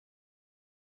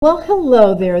Well,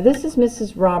 hello there. This is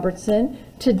Mrs. Robertson.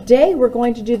 Today we're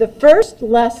going to do the first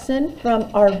lesson from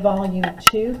our Volume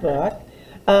 2 book.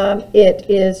 It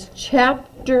is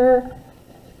Chapter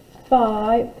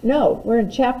 5. No, we're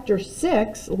in Chapter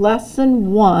 6,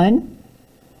 Lesson 1.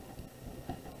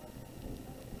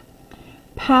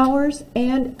 Powers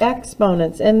and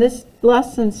Exponents. And this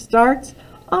lesson starts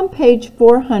on page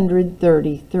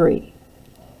 433.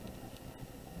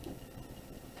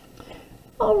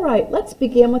 All right, let's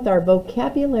begin with our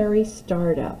vocabulary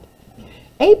startup.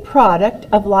 A product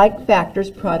of like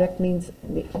factors, product means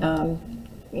the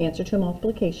answer to a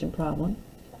multiplication problem,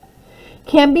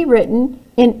 can be written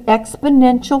in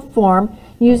exponential form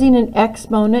using an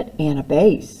exponent and a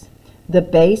base. The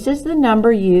base is the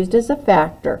number used as a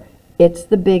factor. It's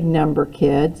the big number,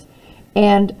 kids.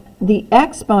 And the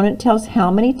exponent tells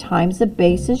how many times the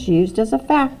base is used as a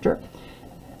factor.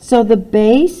 So the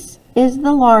base is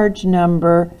the large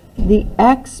number, the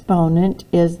exponent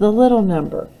is the little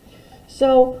number.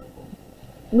 So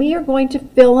we are going to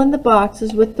fill in the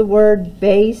boxes with the word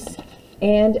base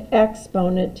and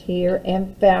exponent here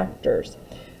and factors.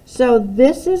 So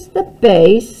this is the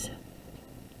base,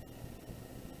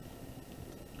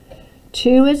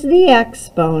 2 is the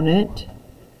exponent,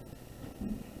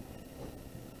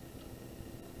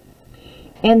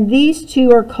 and these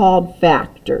two are called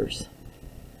factors.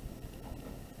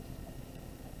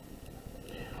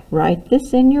 Write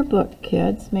this in your book,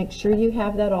 kids. Make sure you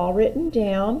have that all written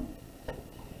down.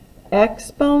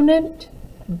 Exponent,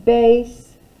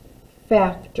 base,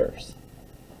 factors.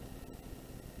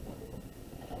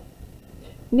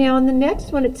 Now in the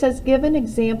next one it says give an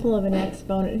example of an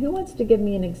exponent. Who wants to give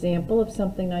me an example of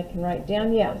something I can write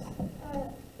down? Yes. 10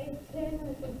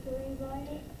 with a 3 by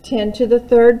it. 10 to the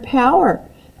third power.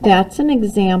 That's an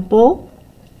example.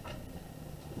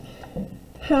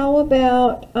 How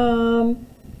about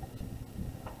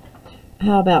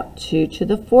 2 to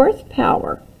the 4th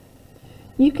power?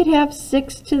 You could have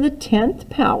 6 to the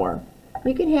 10th power.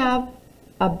 You could have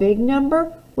a big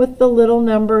number with the little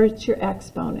number, it's your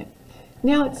exponent.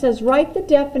 Now it says write the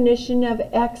definition of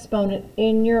exponent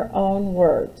in your own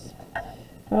words.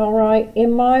 All right,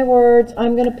 in my words,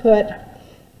 I'm going to put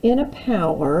in a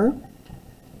power.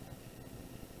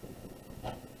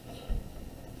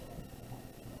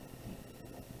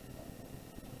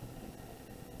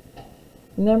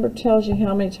 Number tells you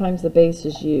how many times the base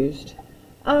is used.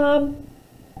 In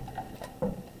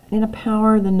a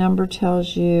power, the number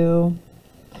tells you,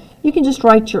 you can just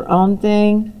write your own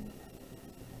thing.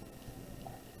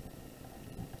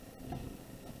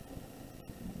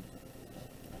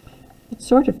 It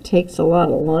sort of takes a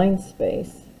lot of line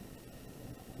space.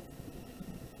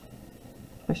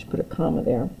 I should put a comma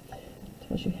there. It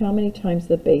tells you how many times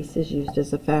the base is used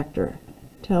as a factor.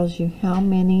 It tells you how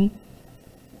many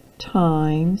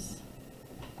times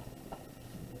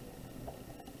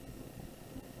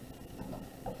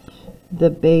the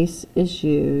base is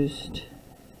used.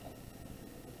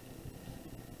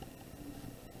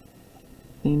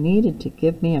 They needed to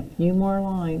give me a few more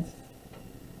lines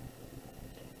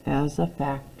as a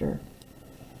factor.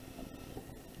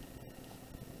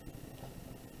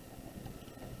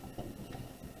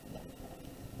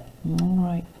 All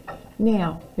right.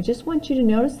 Now, I just want you to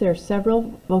notice there are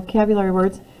several vocabulary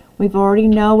words. We've already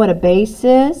know what a base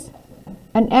is,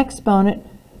 an exponent.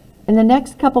 In the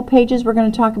next couple pages, we're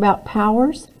going to talk about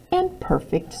powers and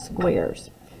perfect squares.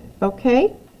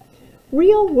 Okay?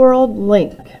 Real world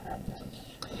link.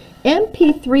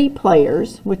 MP3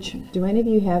 players, which, do any of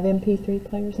you have MP3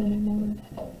 players anymore?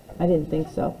 I didn't think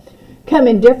so. Come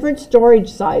in different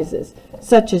storage sizes,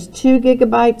 such as 2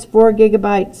 gigabytes, 4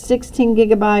 gigabytes, 16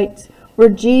 gigabytes, where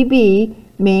GB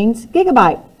means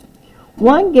gigabyte.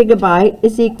 1 gigabyte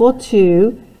is equal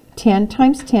to 10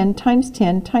 times 10 times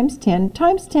 10 times 10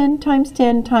 times 10 times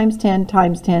 10 times 10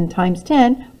 times 10 times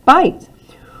 10 bytes.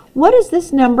 What is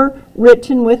this number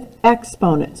written with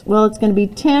exponents? Well, it's going to be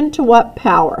 10 to what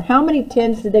power? How many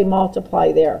 10s did they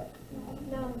multiply there?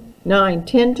 9.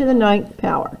 10 to the 9th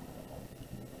power.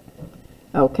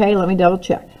 Okay, let me double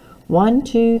check. 1,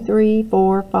 2, 3,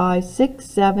 4, 5, 6,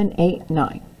 7, 8,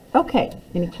 9. Okay,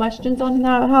 any questions on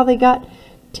how they got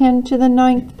 10 to the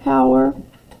 9th power?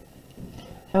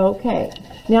 Okay,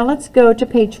 now let's go to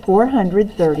page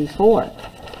 434.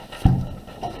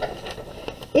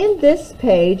 In this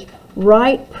page,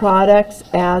 write products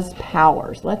as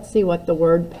powers. Let's see what the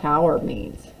word power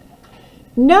means.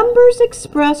 Numbers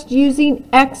expressed using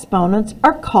exponents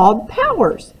are called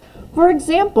powers. For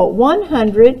example,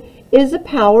 100 is a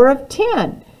power of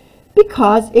 10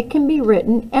 because it can be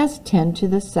written as 10 to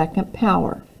the 2nd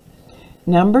power.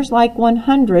 Numbers like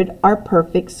 100 are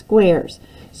perfect squares.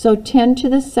 So 10 to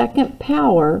the second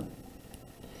power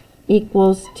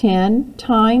equals 10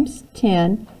 times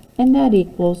 10, and that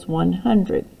equals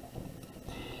 100.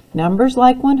 Numbers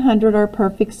like 100 are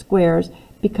perfect squares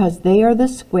because they are the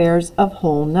squares of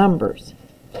whole numbers.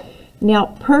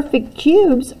 Now, perfect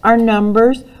cubes are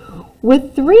numbers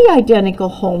with 3 identical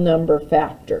whole number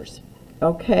factors,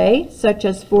 okay? Such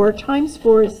as 4 times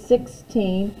 4 is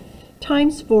 16,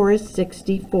 times 4 is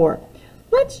 64.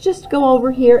 Let's just go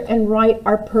over here and write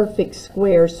our perfect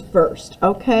squares first,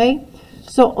 okay?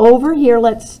 So over here,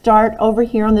 let's start over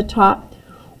here on the top.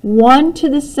 1 to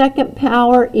the second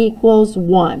power equals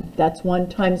 1. That's 1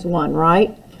 times 1,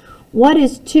 right? What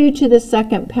is 2 to the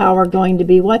second power going to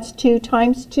be? What's 2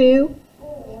 times 2?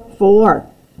 4.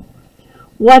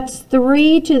 What's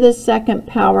 3 to the second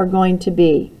power going to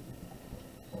be?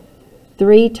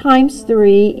 3 times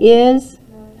 3 is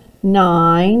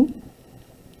 9.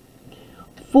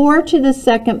 4 to the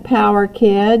second power,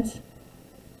 kids.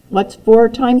 What's 4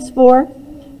 times 4?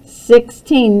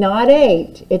 16, not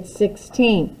 8. It's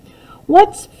 16.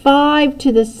 What's 5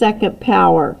 to the second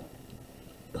power?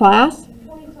 Class?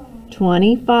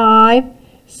 25.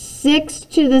 6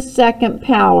 to the second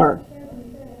power.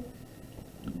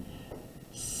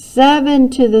 7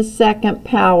 to the second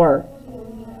power.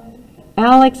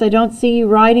 Alex, I don't see you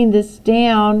writing this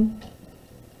down.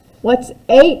 What's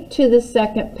 8 to the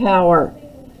second power?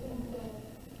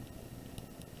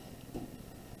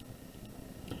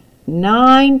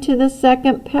 9 to the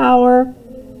second power.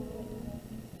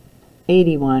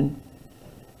 81.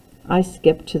 I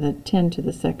skipped to the 10 to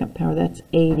the second power. That's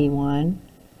 81.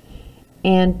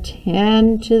 And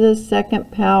 10 to the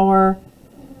second power,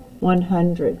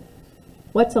 100.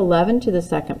 What's 11 to the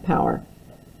second power?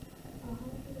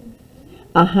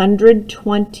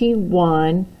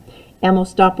 121. And we'll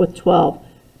stop with 12.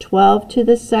 12 to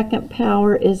the second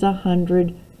power is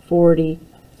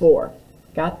 144.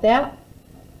 Got that?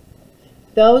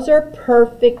 Those are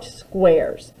perfect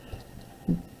squares.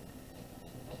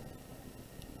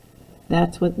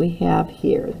 That's what we have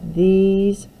here.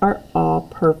 These are all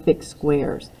perfect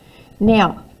squares.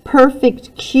 Now,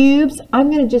 perfect cubes, I'm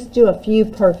going to just do a few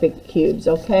perfect cubes,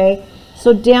 okay?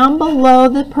 So down below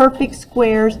the perfect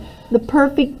squares, the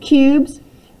perfect cubes,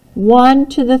 1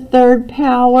 to the third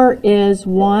power is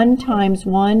 1 times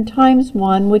 1 times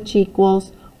 1, which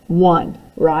equals 1,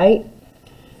 right?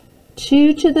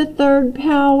 2 to the third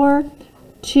power,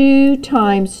 2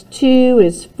 times 2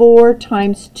 is 4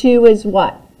 times 2 is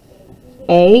what?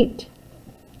 8.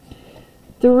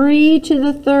 3 to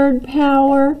the third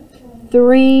power,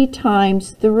 3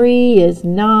 times 3 is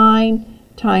 9,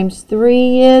 times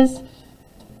 3 is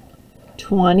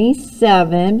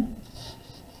 27.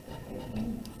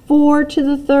 4 to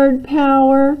the third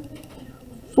power,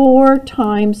 4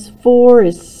 times 4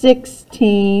 is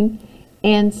 16,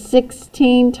 and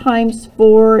 16 times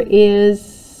 4 is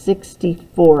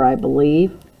 64, I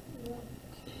believe.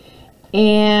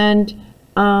 And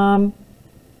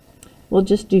we'll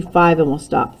just do 5 and we'll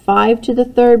stop. 5 to the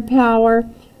third power,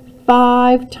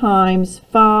 5 times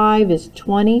 5 is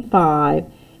 25,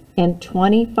 and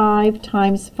 25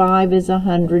 times 5 is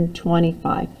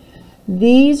 125.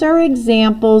 These are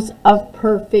examples of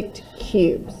perfect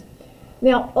cubes.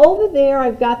 Now over there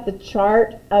I've got the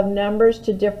chart of numbers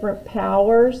to different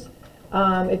powers.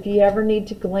 If you ever need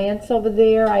to glance over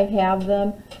there, I have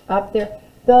them up there.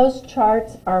 Those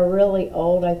charts are really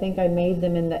old. I think I made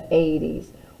them in the 80s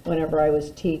whenever I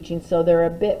was teaching, so they're a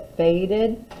bit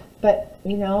faded. But,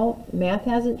 you know, math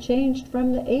hasn't changed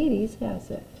from the 80s,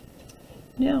 has it?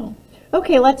 No.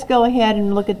 Okay, let's go ahead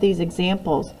and look at these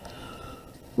examples.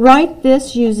 Write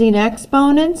this using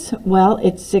exponents. Well,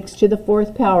 it's 6 to the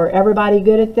 4th power. Everybody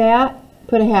good at that?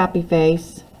 Put a happy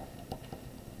face.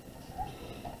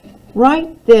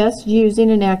 Write this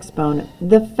using an exponent.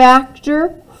 The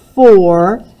factor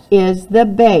 4 is the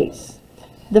base.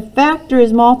 The factor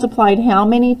is multiplied how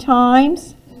many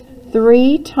times?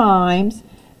 3 times.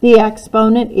 The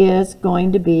exponent is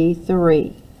going to be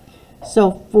 3.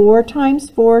 So 4 times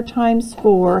 4 times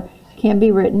 4 can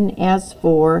be written as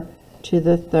 4 to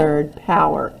the 3rd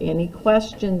power. Any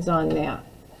questions on that?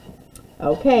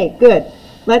 Okay, good.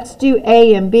 Let's do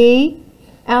A and B.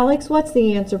 Alex, what's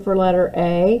the answer for letter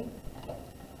A?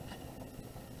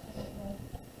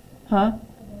 Huh?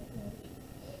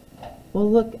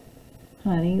 Well, look,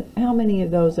 honey, how many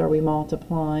of those are we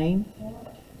multiplying?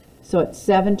 So it's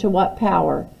 7 to what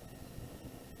power?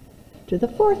 To the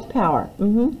 4th power.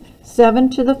 7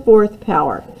 to the 4th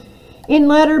power. In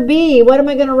letter B, what am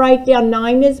I going to write down?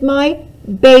 9 is my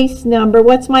base number.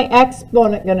 What's my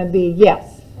exponent going to be?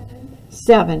 Yes.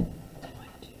 7. 1,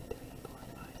 2, 3, 4,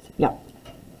 5, 6. Yep.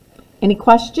 Any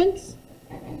questions?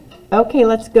 Okay,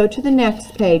 let's go to the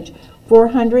next page,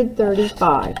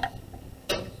 435.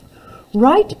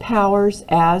 Write powers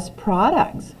as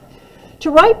products. To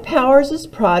write powers as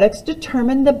products,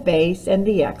 determine the base and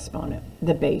the exponent.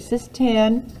 The base is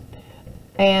 10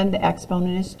 and the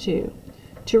exponent is 2.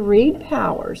 To read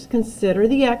powers, consider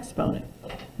the exponent.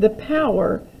 The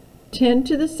power, 10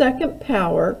 to the second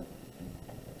power,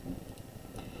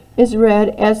 is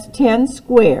read as 10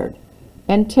 squared,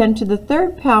 and 10 to the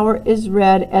third power is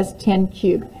read as 10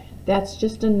 cubed. That's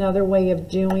just another way of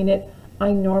doing it.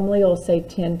 I normally will say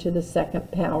 10 to the second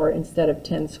power instead of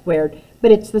 10 squared,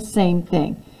 but it's the same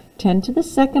thing. 10 to the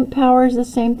second power is the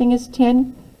same thing as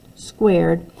 10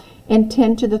 squared, and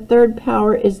 10 to the third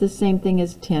power is the same thing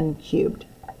as 10 cubed.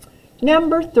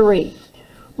 Number 3,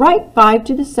 write 5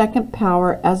 to the second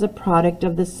power as a product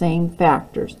of the same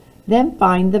factors. Then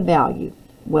find the value.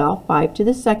 Well, 5 to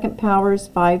the second power is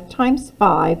 5 times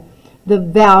 5. The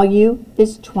value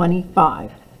is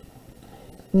 25.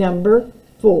 Number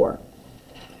 4,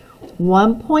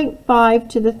 1.5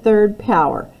 to the third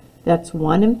power. That's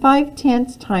 1 and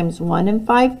 5/10 times 1 and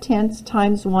 5/10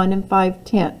 times 1 and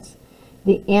 5/10.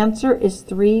 The answer is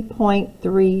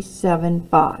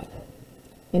 3.375.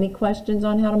 Any questions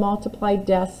on how to multiply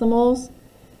decimals?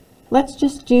 Let's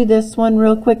just do this one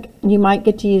real quick. You might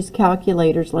get to use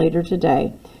calculators later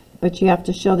today, but you have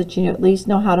to show that you at least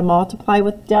know how to multiply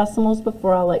with decimals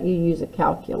before I'll let you use a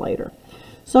calculator.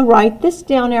 So write this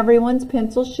down. Everyone's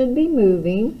pencil should be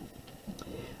moving.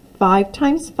 5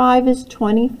 times 5 is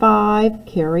 25.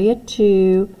 Carry a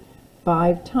 2.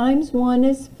 5 times 1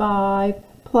 is 5.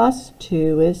 Plus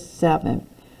 2 is 7.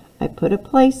 I put a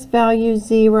place value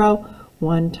 0.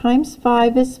 1 times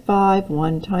 5 is 5.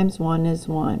 1 times 1 is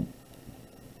 1.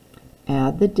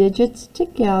 Add the digits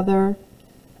together.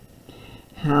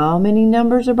 How many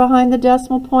numbers are behind the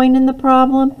decimal point in the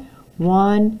problem?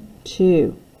 1,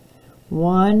 2.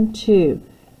 1, 2.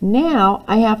 Now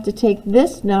I have to take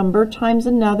this number times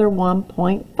another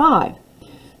 1.5.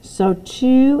 So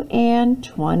 2 and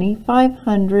 25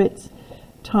 hundredths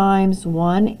times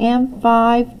 1 and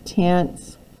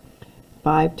 5/10.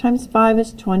 5 times 5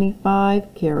 is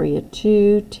 25. Carry a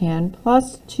 2. 10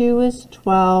 plus 2 is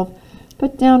 12.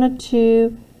 Put down a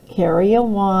 2. Carry a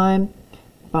 1.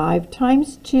 5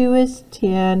 times 2 is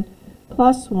 10.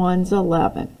 Plus 1 is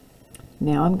 11.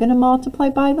 Now I'm going to multiply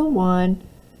by the 1.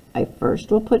 I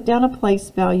first will put down a place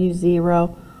value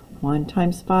 0. 1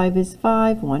 times 5 is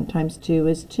 5. 1 times 2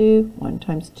 is 2. 1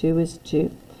 times 2 is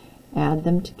 2. Add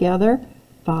them together.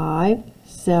 5,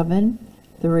 7,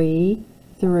 3,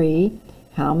 3.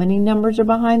 How many numbers are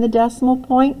behind the decimal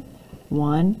point?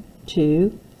 1,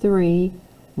 2, 3.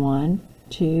 1,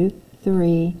 2,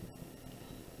 3.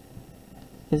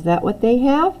 Is that what they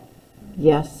have?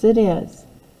 Yes, it is.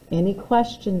 Any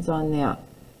questions on that?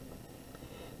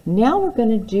 Now we're going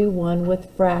to do one with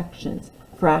fractions.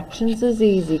 Fractions is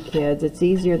easy, kids. It's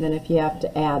easier than if you have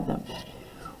to add them.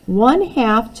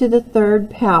 1/2 to the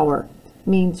third power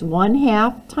means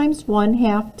 1/2 times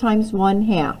 1/2 times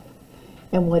 1/2.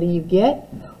 And what do you get?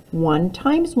 1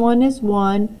 times 1 is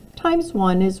 1 times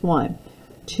 1 is 1.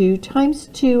 2 times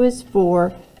 2 is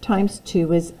 4 times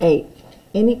 2 is 8.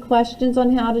 Any questions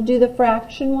on how to do the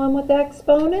fraction one with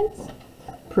exponents?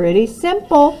 Pretty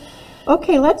simple.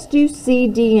 Okay, let's do C,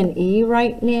 D, and E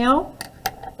right now.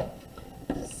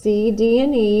 C, D,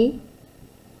 and E.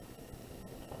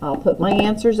 I'll put my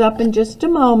answers up in just a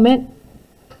moment.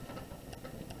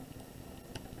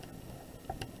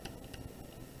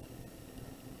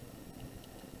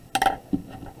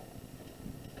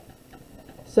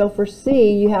 So for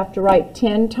C, you have to write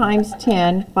 10 times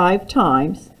 10 5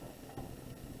 times.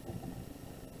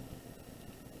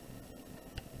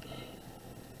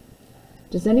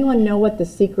 Does anyone know what the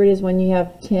secret is when you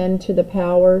have 10 to the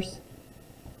powers?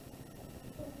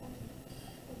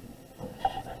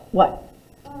 What?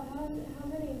 How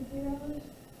many zeros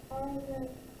are in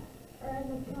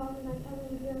the problem? Like how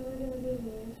many zeros are going to be in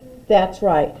the answer? That's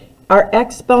right. Our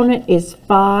exponent is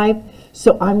 5,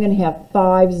 so I'm going to have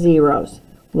 5 zeros.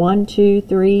 1, 2,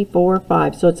 3, 4,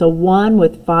 5. So it's a 1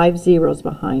 with 5 zeros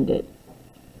behind it.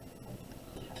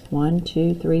 1,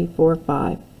 2, 3, 4,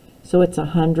 5. So it's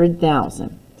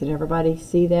 100,000. Did everybody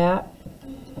see that?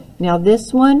 Now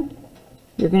this one,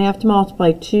 you're going to have to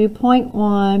multiply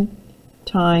 2.1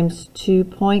 times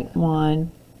 2.1.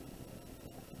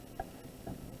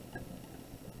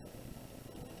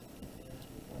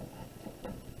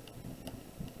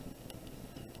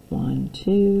 One,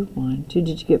 two, 1, 2.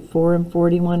 Did you get 4 and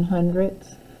 41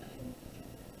 hundredths?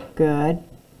 Good.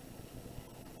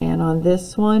 And on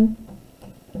this one,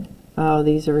 oh,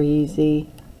 these are easy.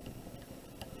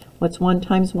 What's 1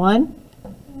 times 1?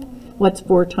 What's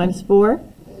 4 times 4?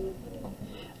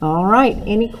 All right,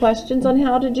 any questions on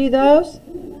how to do those?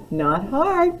 Not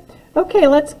hard. Okay,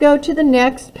 let's go to the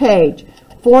next page,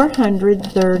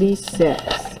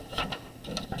 436.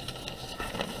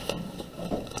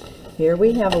 Here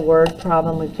we have a word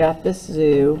problem. We've got the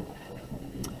zoo.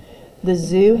 The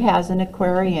zoo has an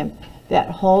aquarium that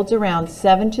holds around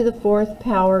 7 to the 4th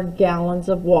power gallons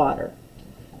of water.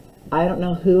 I don't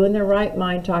know who in their right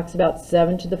mind talks about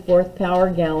 7 to the 4th power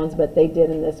gallons, but they did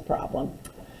in this problem.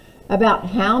 About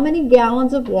how many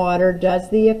gallons of water does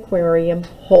the aquarium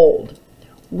hold?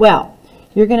 Well,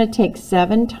 you're going to take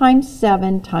 7 times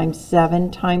 7 times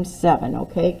 7 times 7,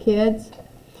 okay, kids?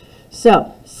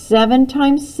 So, 7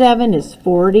 times 7 is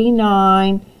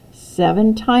 49.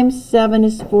 7 times 7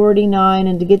 is 49,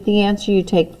 and to get the answer, you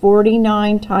take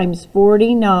 49 times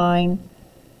 49,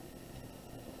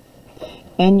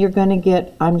 and you're going to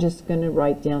get, I'm just going to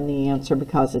write down the answer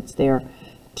because it's there,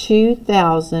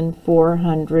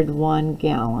 2,401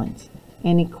 gallons.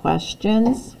 Any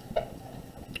questions?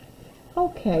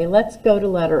 Okay, let's go to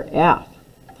letter F.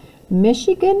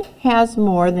 Michigan has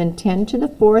more than 10 to the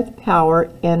 4th power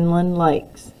inland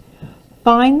lakes.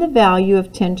 Find the value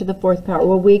of 10 to the 4th power.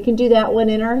 Well, we can do that one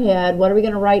in our head. What are we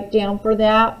going to write down for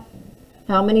that?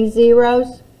 How many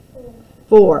zeros?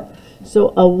 4.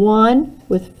 So a 1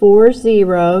 with 4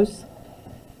 zeros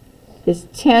is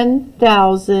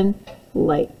 10,000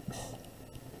 lakes.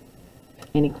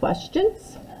 Any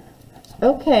questions?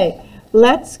 Okay,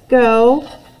 let's go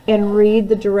and read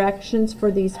the directions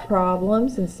for these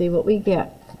problems and see what we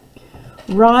get.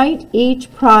 Write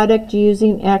each product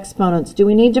using exponents. Do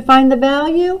we need to find the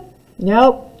value?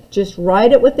 Nope, just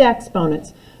write it with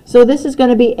exponents. So this is going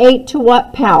to be 8 to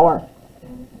what power?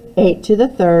 8 to the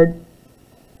 3rd.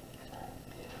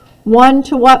 1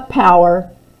 to what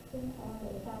power?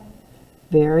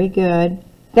 Very good.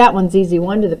 That one's easy.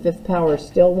 1 to the 5th power is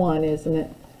still 1, isn't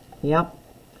it? Yep.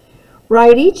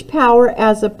 Write each power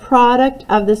as a product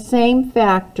of the same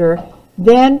factor,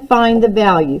 then find the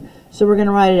value. So we're going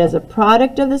to write it as a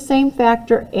product of the same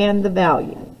factor and the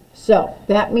value. So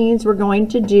that means we're going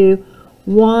to do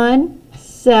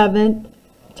 1/7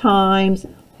 times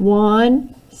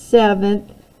 1/7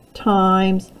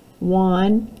 times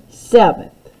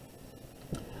 1/7.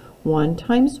 1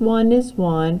 times 1 is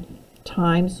 1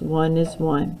 times 1 is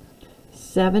 1.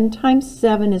 7 times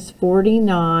 7 is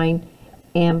 49,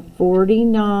 and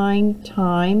 49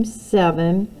 times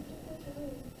 7,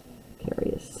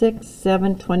 carry a 6,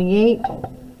 7, 28,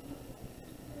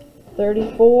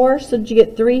 34. So did you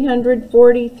get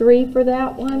 343 for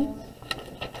that one?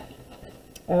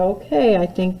 Okay, I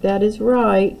think that is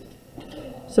right.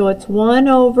 So it's 1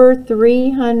 over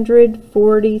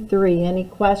 343. Any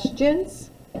questions?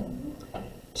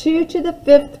 2 to the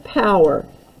 5th power.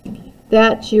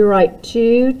 That's, you write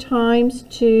 2 times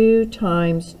 2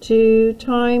 times 2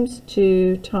 times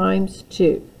 2 times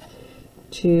 2.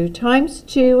 2 times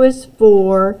 2 is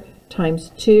 4,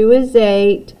 times 2 is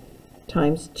 8,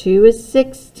 times 2 is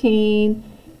 16,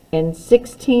 and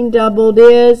 16 doubled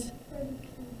is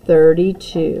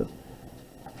 32.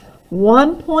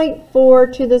 1.4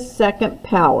 to the 2nd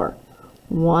power.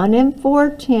 1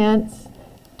 4/10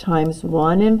 times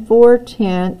 1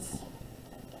 4/10.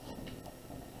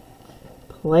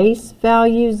 Place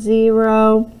value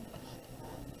 0.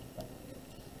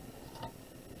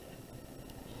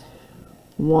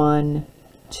 1,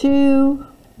 2,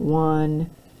 1,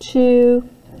 2.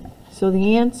 So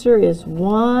the answer is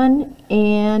 1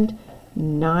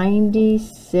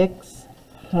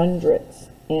 96/100.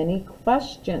 Any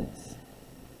questions?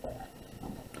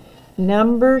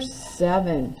 Number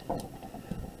 7.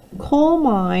 Coal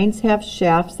mines have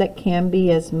shafts that can be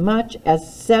as much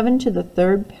as 7 to the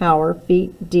 3rd power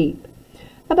feet deep.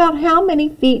 About how many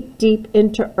feet deep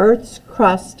into Earth's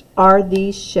crust are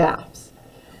these shafts?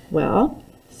 Well,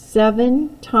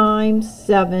 7 times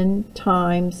 7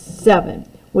 times 7,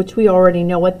 which we already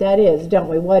know what that is, don't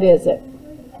we? What is it?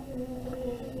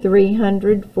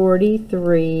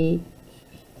 343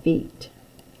 feet.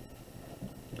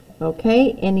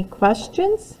 Okay, any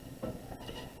questions?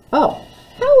 Oh,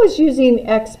 how is using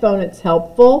exponents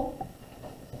helpful?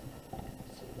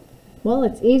 Well,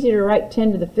 it's easier to write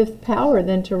 10 to the 5th power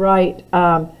than to write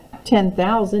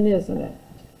 10,000, isn't it?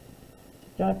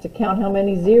 You don't have to count how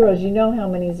many zeros. You know how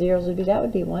many zeros would be. That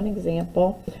would be one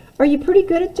example. Are you pretty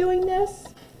good at doing this?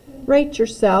 Rate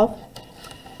yourself.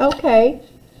 Okay.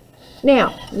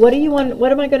 Now, what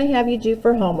am I going to have you do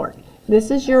for homework?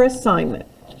 This is your assignment.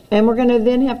 And we're going to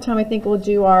then have time, I think we'll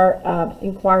do our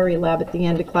inquiry lab at the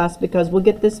end of class because we'll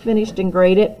get this finished and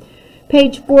grade it.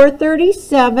 Page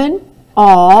 437,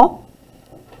 all.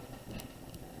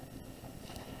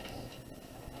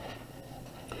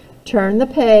 turn the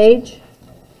page.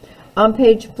 On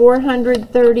page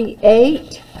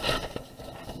 438,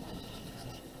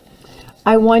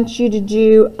 I want you to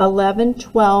do 11,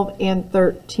 12, and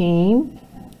 13.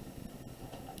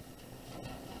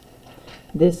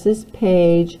 This is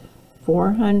page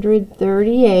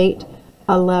 438,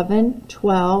 11,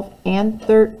 12, and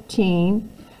 13.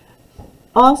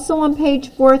 Also on page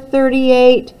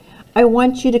 438, I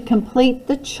want you to complete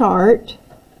the chart.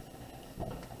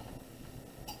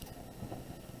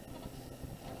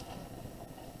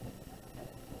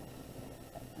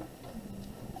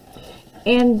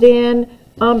 And then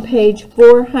on page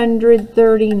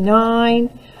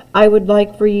 439, I would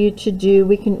like for you to do,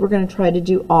 we're going to try to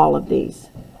do all of these.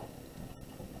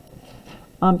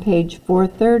 On page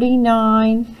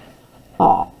 439,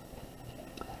 all.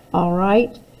 All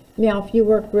right. Now, if you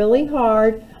work really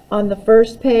hard on the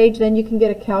first page, then you can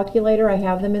get a calculator. I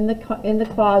have them in the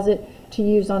closet to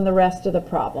use on the rest of the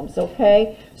problems,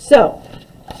 okay? So,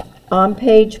 on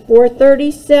page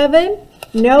 437,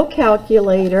 no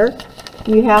calculator.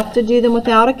 You have to do them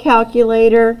without a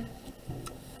calculator.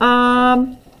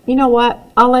 You know what?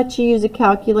 I'll let you use a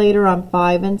calculator on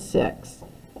 5 and 6.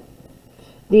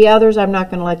 The others I'm not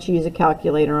going to let you use a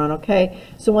calculator on, okay?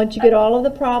 So once you get all of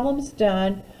the problems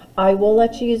done, I will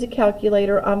let you use a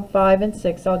calculator on 5 and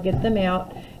 6. I'll get them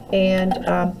out, and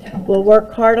we'll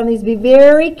work hard on these. Be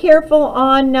very careful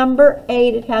on number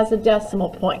 8. It has a decimal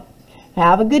point.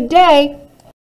 Have a good day.